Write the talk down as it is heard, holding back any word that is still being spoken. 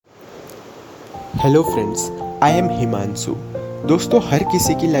Hello friends, I am Himanshu. दोस्तों, हर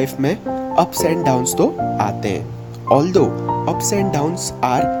किसी की लाइफ में अप्स एंड डाउन्स तो आते हैं। Although ups and downs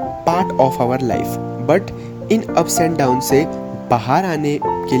are part of our life, but in ups and down से बाहर आने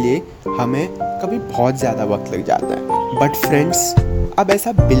के लिए हमें कभी बहुत ज़्यादा वक्त लग जाता है। बट फ्रेंड्स, अब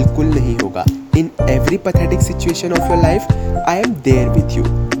ऐसा बिल्कुल नहीं होगा। In every pathetic situation of your life I am there with you,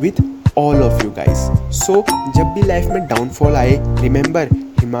 with all of you guys. सो जब भी लाइफ में डाउनफॉल आए, remember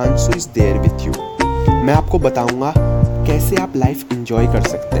Himanshu is there with you. मैं आपको बताऊंगा कैसे आप लाइफ एंजॉय कर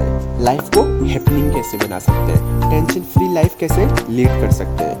सकते हैं, लाइफ को हैपनिंग कैसे बना सकते हैं, टेंशन फ्री लाइफ कैसे लीड कर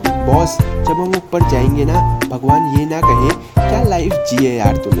सकते हैं। बॉस, जब हम ऊपर जाएंगे ना, भगवान ये ना कहे क्या लाइफ जिए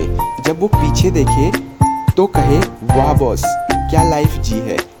यार तूने। जब वो पीछे देखे तो कहे वाह बॉस, क्या लाइफ जी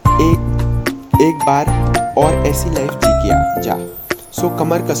है, एक बार और ऐसी लाइफ जी के जा। सो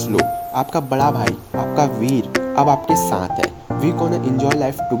कमर कस लो, आपका बड़ा भाई, आपका वीर अब आपके साथ है। We gonna enjoy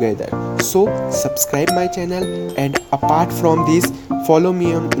life together. So subscribe my channel, and apart from this, follow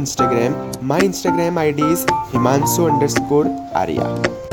me on Instagram. My Instagram ID is himanshu_arya.